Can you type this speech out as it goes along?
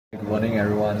Good morning,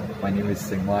 everyone. My name is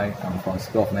Sing Wai. I'm from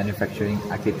School of Manufacturing,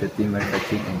 Architecture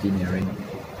Manufacturing Engineering.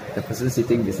 The person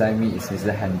sitting beside me is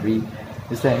Mr. Henry.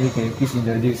 Mr. Henry, can you please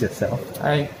introduce yourself?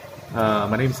 Hi,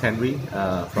 my name is Henry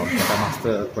from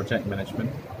Pentamaster Project Management.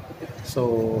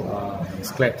 So I'm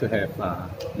glad to have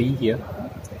Lee here,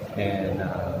 and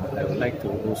I would like to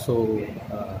also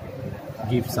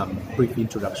give some brief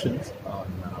introductions on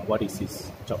what is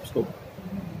his job scope.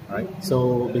 All right.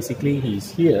 So basically,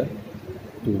 he's here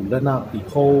to learn out the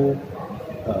whole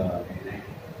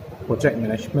project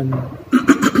management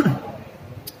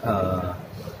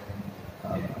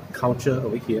culture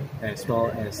over here, as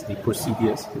well as the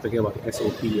procedures. We're talking about the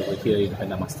SOP over here in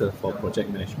Pentamaster for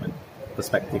project management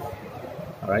perspective.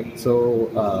 All right. So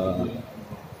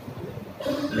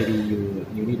maybe you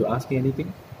need to ask me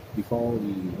anything before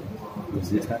we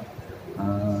start.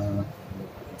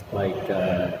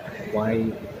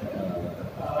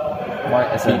 Why,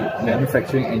 as a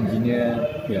manufacturing engineer,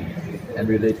 and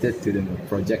related to the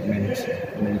project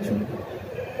management?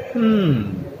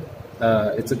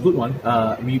 It's a good one.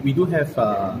 We do have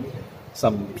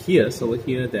some peers over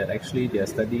here that actually they are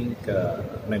studying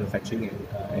manufacturing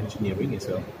and engineering as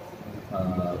well.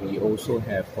 We also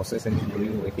have process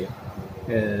engineering over here.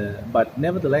 But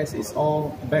nevertheless, it's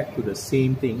all back to the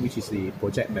same thing, which is the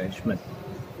project management.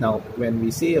 Now, when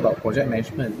we say about project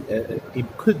management, it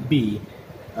could be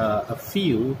a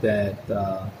field that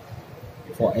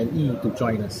for NE to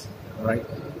join us, right?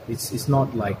 It's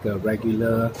not like a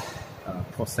regular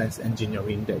process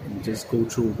engineering that we just go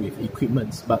through with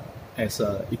equipments, but as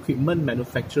equipment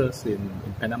manufacturers in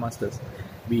Pentamasters,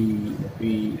 we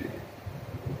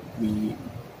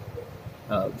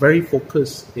very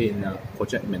focused in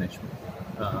project management.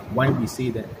 Why we say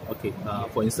that? Okay,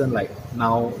 for instance, like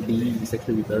now Lee is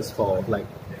actually with us for like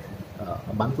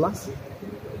a month plus.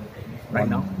 Right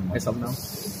now, as of now,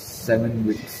 7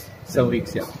 weeks. 7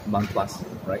 weeks, yeah, month plus,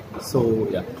 right? So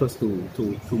yeah, close to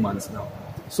 2 months now.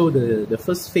 So the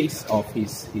first phase of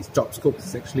his job scope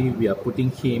is actually we are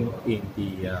putting him in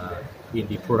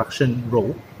the production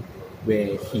role,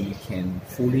 where he can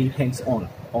fully hands on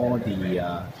all the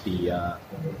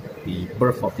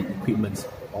birth of the equipment,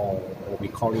 or we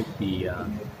call it the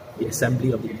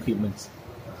assembly of the equipment.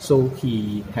 So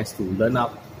he has to learn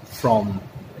up from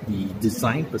the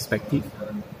design perspective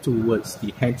towards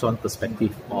the hands-on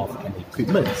perspective of an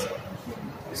equipment.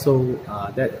 So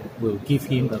that will give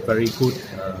him a very good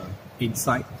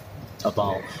insight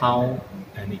about how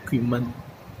an equipment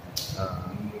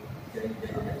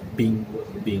being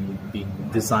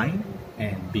designed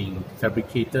and being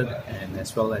fabricated, and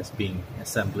as well as being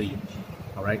assembled,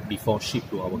 all right, before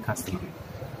shipped to our customer.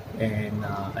 And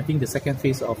I think the second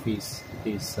phase of his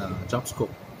job scope,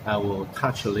 I will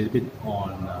touch a little bit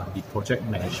on the project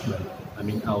management. I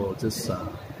mean, I will just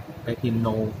let him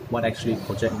know what actually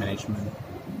project management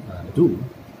do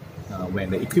when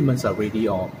the equipments are ready,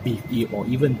 or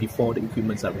even before the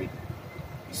equipments are ready.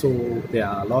 So there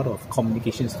are a lot of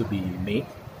communications to be made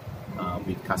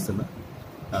with customer.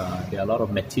 There are a lot of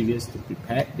materials to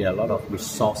prepare. There are a lot of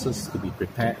resources to be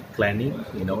prepared, planning,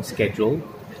 schedule,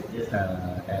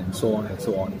 and so on and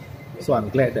so on. So I'm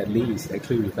glad that Lee is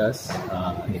actually with us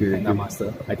in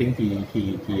Pentamaster. I think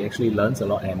he actually learns a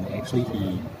lot, and actually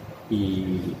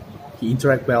he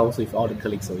interacts well with all the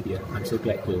colleagues over here. I'm so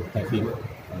glad to have him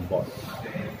on board.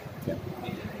 Yeah.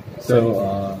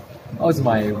 So how's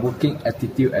my working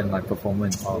attitude and my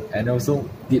performance? And also,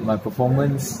 did my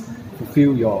performance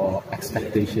fulfill your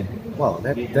expectation? Well,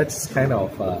 that's kind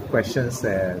of questions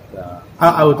that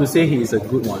I would say he is a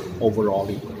good one overall.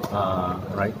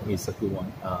 Right, he's a good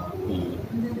one.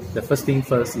 The first thing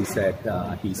first is that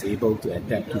he's able to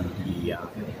adapt to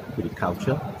the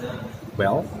culture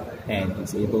well, and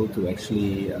he's able to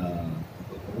actually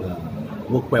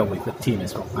work well with the team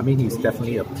as well. I mean, he's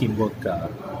definitely a teamwork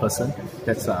person.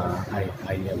 That's I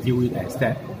view it as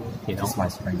that. That's my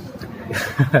strength.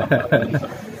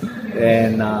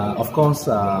 And of course,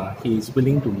 he's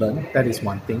willing to learn. That is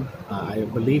one thing. I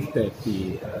believe that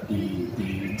the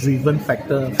driven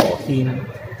factor for him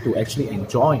to actually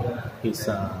enjoy his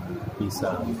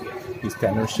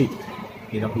tenureship,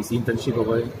 his internship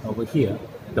over here,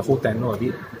 the whole tenure of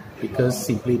it, because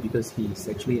he's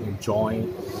actually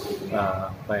enjoying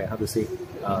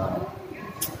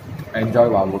enjoy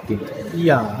while working.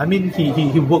 Yeah, I mean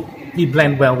he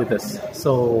blend well with us.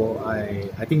 So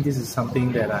I think this is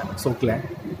something that I'm so glad,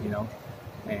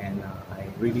 and I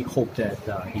really hope that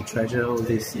he treasures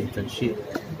this internship,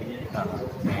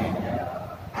 and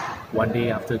one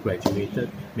day after graduated,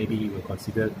 maybe he will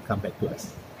consider to come back to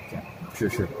us. Yeah.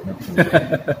 Sure.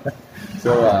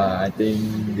 So I think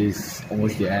this is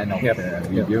almost the end of the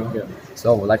video.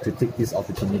 So I would like to take this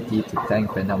opportunity to thank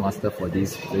Pentamaster for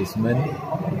this placement,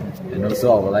 and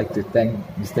also I would like to thank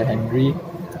Mr. Henry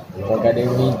for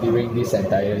guiding me during this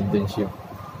entire internship.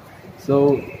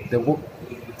 So the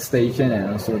workstation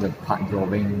and also the part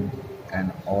drawing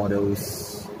and all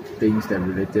those things that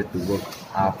related to work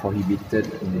are prohibited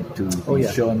to be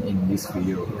shown in this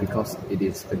video because it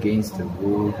is against the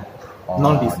rule of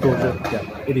non-disclosure.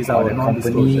 It is our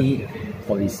company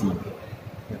policy.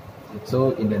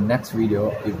 So in the next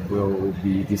video, it will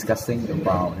be discussing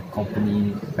about the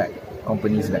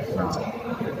company's background.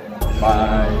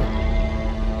 Bye.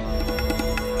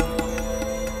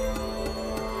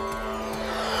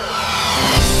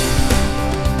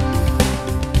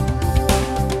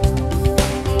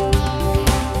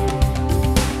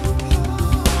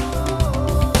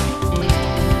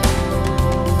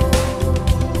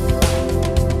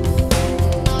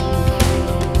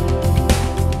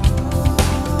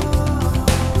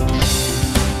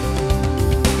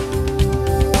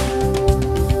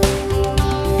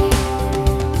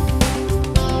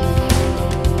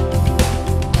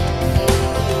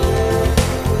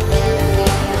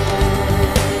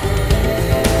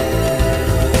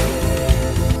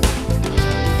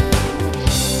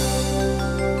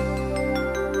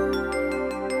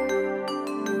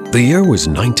 The year was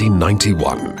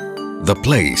 1991. The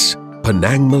place,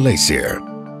 Penang, Malaysia.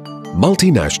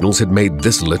 Multinationals had made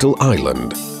this little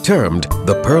island, termed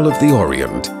the Pearl of the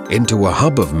Orient, into a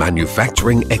hub of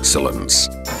manufacturing excellence.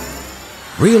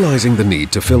 Realizing the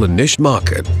need to fill a niche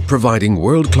market, providing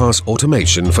world-class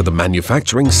automation for the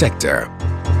manufacturing sector,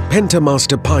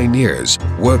 Pentamaster pioneers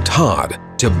worked hard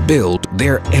to build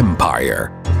their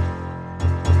empire.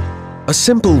 A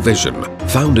simple vision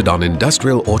founded on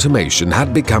industrial automation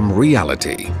had become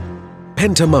reality.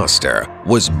 Pentamaster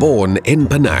was born in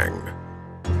Penang.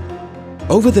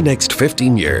 Over the next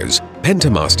 15 years,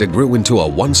 Pentamaster grew into a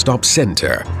one-stop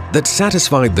center that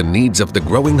satisfied the needs of the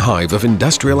growing hive of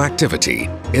industrial activity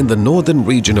in the northern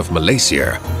region of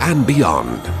Malaysia and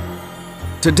beyond.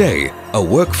 Today, a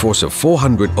workforce of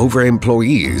 400 over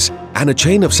employees and a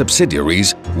chain of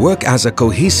subsidiaries work as a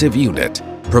cohesive unit,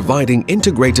 providing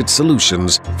integrated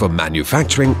solutions for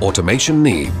manufacturing automation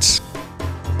needs.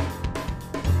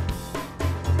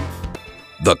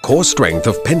 The core strength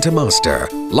of Pentamaster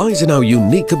lies in our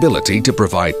unique ability to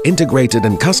provide integrated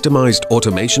and customized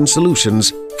automation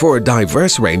solutions for a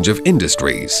diverse range of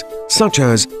industries, such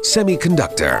as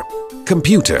semiconductor,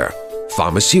 computer,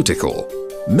 pharmaceutical,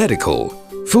 medical,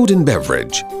 food and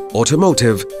beverage,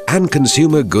 automotive, and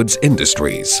consumer goods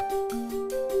industries.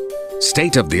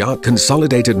 State-of-the-art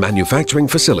consolidated manufacturing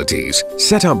facilities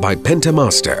set up by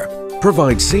Pentamaster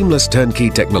provide seamless turnkey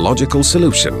technological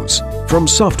solutions from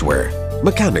software,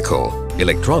 mechanical,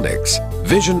 electronics,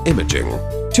 vision imaging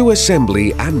to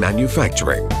assembly and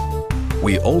manufacturing.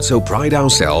 We also pride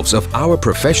ourselves of our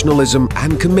professionalism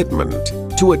and commitment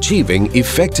to achieving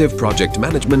effective project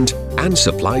management and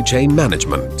supply chain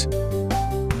management.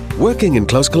 Working in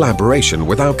close collaboration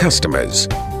with our customers,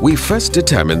 we first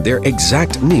determine their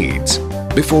exact needs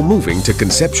before moving to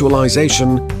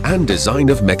conceptualization and design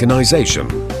of mechanization.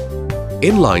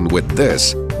 In line with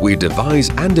this, we devise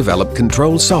and develop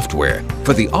control software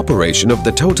for the operation of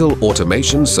the total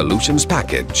automation solutions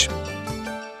package.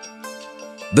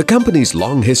 The company's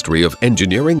long history of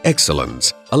engineering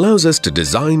excellence allows us to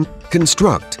design,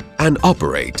 construct, and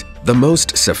operate the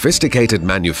most sophisticated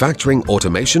manufacturing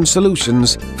automation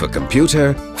solutions for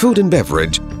computer, food and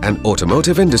beverage, and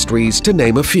automotive industries, to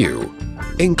name a few,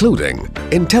 including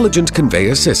intelligent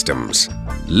conveyor systems,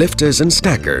 lifters and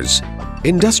stackers,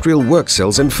 industrial work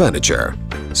cells and furniture,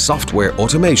 software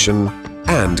automation,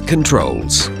 and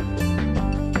controls.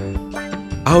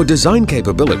 Our design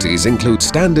capabilities include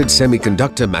standard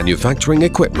semiconductor manufacturing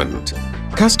equipment,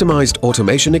 customized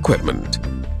automation equipment,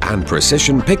 and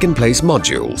precision pick-and-place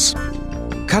modules.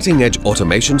 Cutting-edge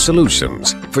automation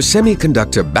solutions for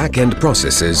semiconductor back-end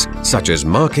processes such as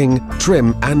marking,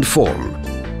 trim and form,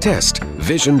 test,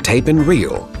 vision, tape and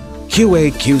reel,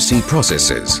 QA/QC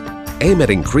processes aim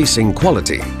at increasing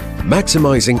quality,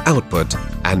 maximizing output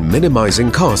and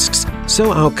minimizing costs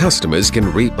so our customers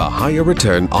can reap a higher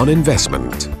return on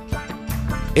investment.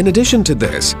 In addition to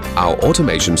this, our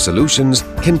automation solutions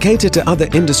can cater to other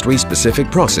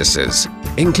industry-specific processes,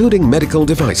 including medical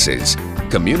devices,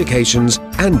 communications,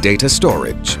 and data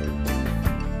storage.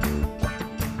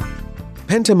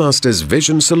 Pentamaster's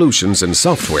vision solutions and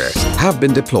software have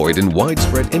been deployed in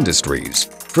widespread industries,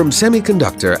 from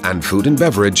semiconductor and food and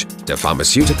beverage to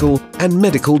pharmaceutical and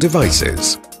medical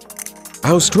devices.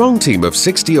 Our strong team of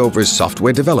 60 over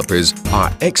software developers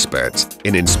are experts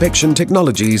in inspection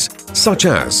technologies such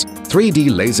as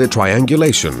 3D laser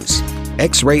triangulations,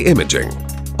 X-ray imaging,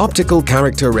 optical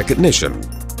character recognition,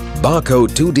 barcode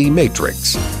 2D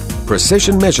matrix,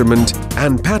 precision measurement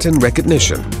and pattern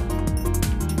recognition.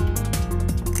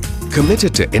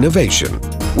 Committed to innovation,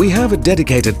 we have a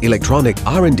dedicated electronic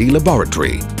R&D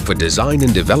laboratory for design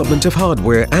and development of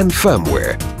hardware and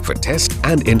firmware for test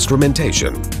and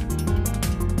instrumentation.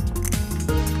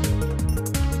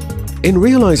 In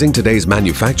realizing today's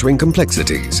manufacturing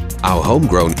complexities, our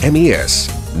homegrown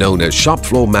MES, known as Shop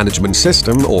Floor Management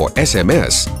System or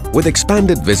SMS, with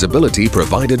expanded visibility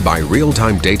provided by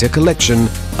real-time data collection,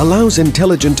 allows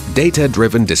intelligent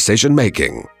data-driven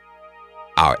decision-making.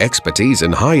 Our expertise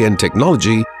in high-end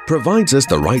technology provides us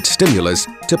the right stimulus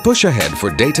to push ahead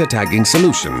for data tagging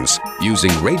solutions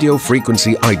using radio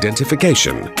frequency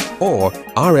identification or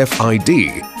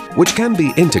RFID, which can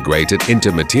be integrated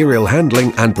into material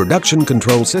handling and production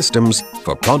control systems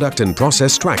for product and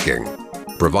process tracking,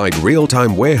 provide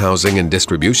real-time warehousing and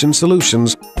distribution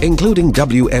solutions including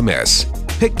WMS,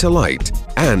 pick-to-light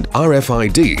and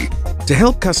RFID to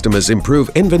help customers improve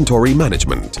inventory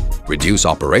management, reduce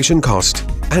operation cost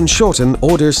and shorten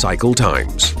order cycle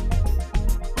times.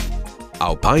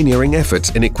 Our pioneering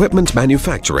efforts in equipment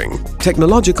manufacturing,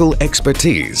 technological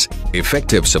expertise,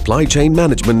 effective supply chain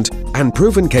management, and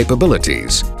proven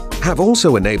capabilities have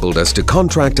also enabled us to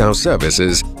contract our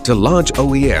services to large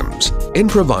OEMs in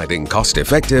providing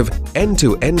cost-effective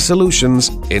end-to-end solutions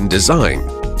in design,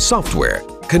 software,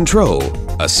 control,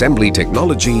 assembly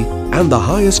technology, and the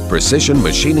highest precision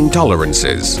machining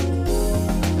tolerances.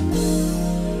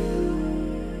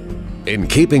 In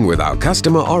keeping with our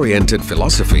customer-oriented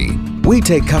philosophy, we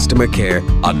take customer care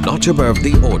a notch above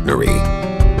the ordinary.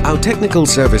 Our technical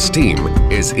service team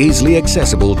is easily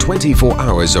accessible 24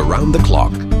 hours around the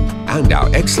clock, and our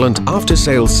excellent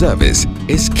after-sales service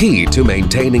is key to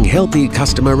maintaining healthy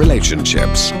customer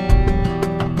relationships.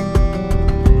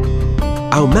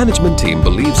 Our management team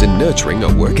believes in nurturing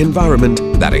a work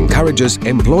environment that encourages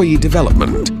employee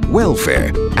development,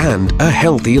 welfare, and a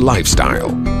healthy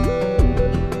lifestyle.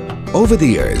 Over the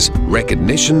years,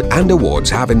 recognition and awards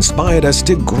have inspired us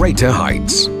to greater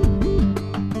heights.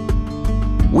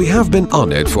 We have been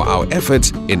honored for our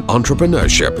efforts in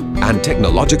entrepreneurship and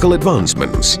technological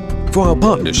advancements, for our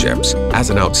partnerships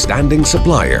as an outstanding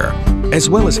supplier, as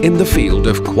well as in the field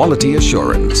of quality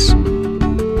assurance.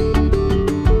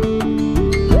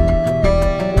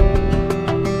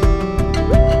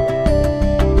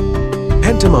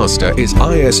 Pentamaster is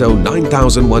ISO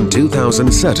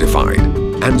 9001-2000 certified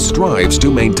and strives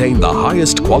to maintain the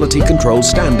highest quality control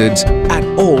standards at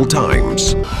all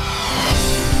times.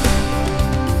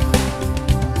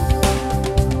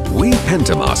 We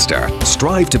Pentamaster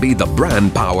strive to be the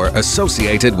brand power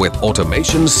associated with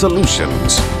automation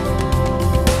solutions.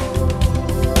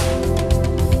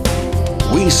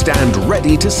 We stand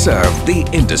ready to serve the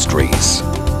industries.